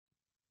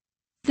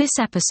This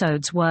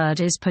episode's word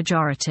is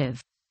pejorative.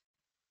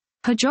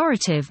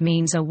 Pejorative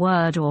means a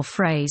word or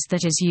phrase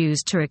that is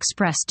used to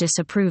express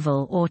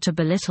disapproval or to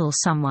belittle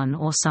someone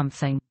or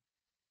something.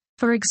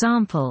 For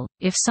example,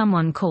 if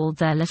someone called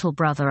their little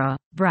brother a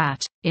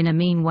brat in a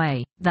mean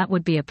way, that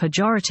would be a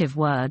pejorative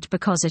word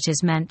because it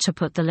is meant to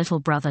put the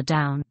little brother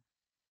down.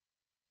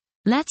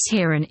 Let's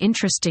hear an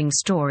interesting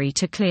story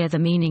to clear the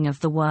meaning of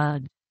the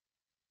word.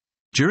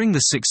 During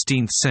the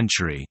 16th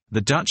century,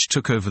 the Dutch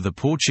took over the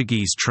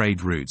Portuguese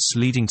trade routes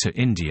leading to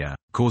India,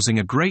 causing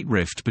a great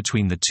rift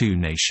between the two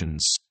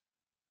nations.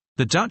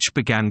 The Dutch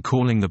began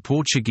calling the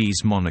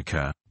Portuguese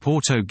moniker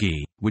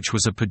Português, which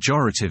was a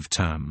pejorative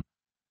term.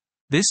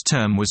 This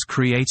term was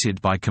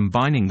created by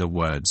combining the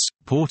words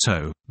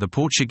Porto, the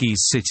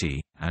Portuguese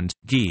city, and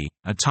ghee,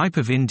 a type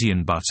of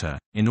Indian butter,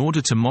 in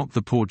order to mock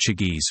the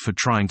Portuguese for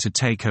trying to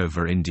take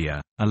over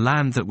India, a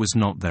land that was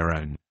not their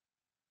own.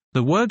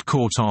 The word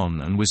caught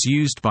on and was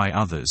used by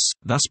others,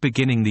 thus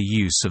beginning the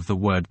use of the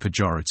word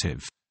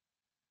pejorative.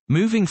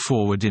 Moving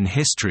forward in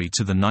history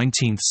to the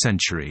 19th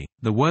century,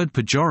 the word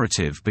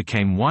pejorative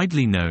became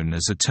widely known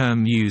as a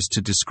term used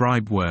to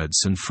describe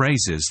words and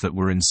phrases that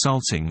were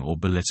insulting or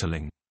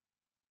belittling.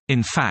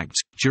 In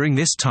fact, during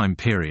this time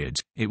period,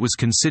 it was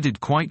considered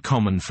quite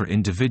common for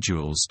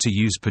individuals to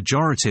use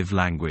pejorative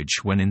language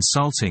when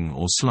insulting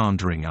or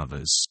slandering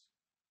others.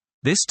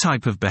 This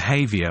type of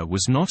behavior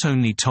was not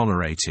only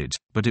tolerated,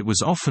 but it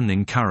was often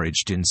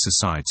encouraged in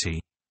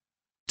society.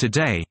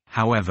 Today,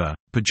 however,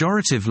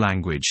 pejorative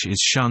language is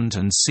shunned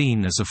and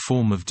seen as a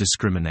form of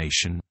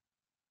discrimination.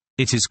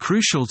 It is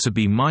crucial to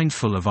be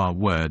mindful of our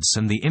words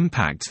and the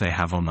impact they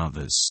have on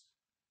others.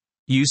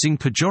 Using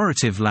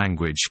pejorative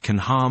language can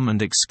harm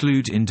and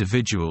exclude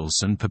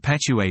individuals and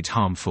perpetuate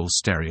harmful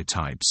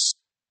stereotypes.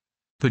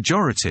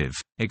 Pejorative,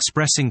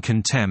 expressing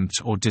contempt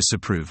or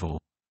disapproval.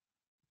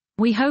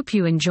 We hope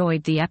you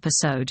enjoyed the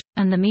episode,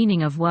 and the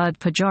meaning of word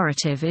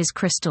pejorative is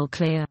crystal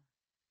clear.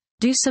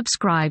 Do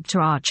subscribe to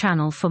our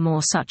channel for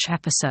more such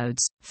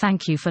episodes.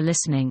 Thank you for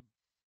listening.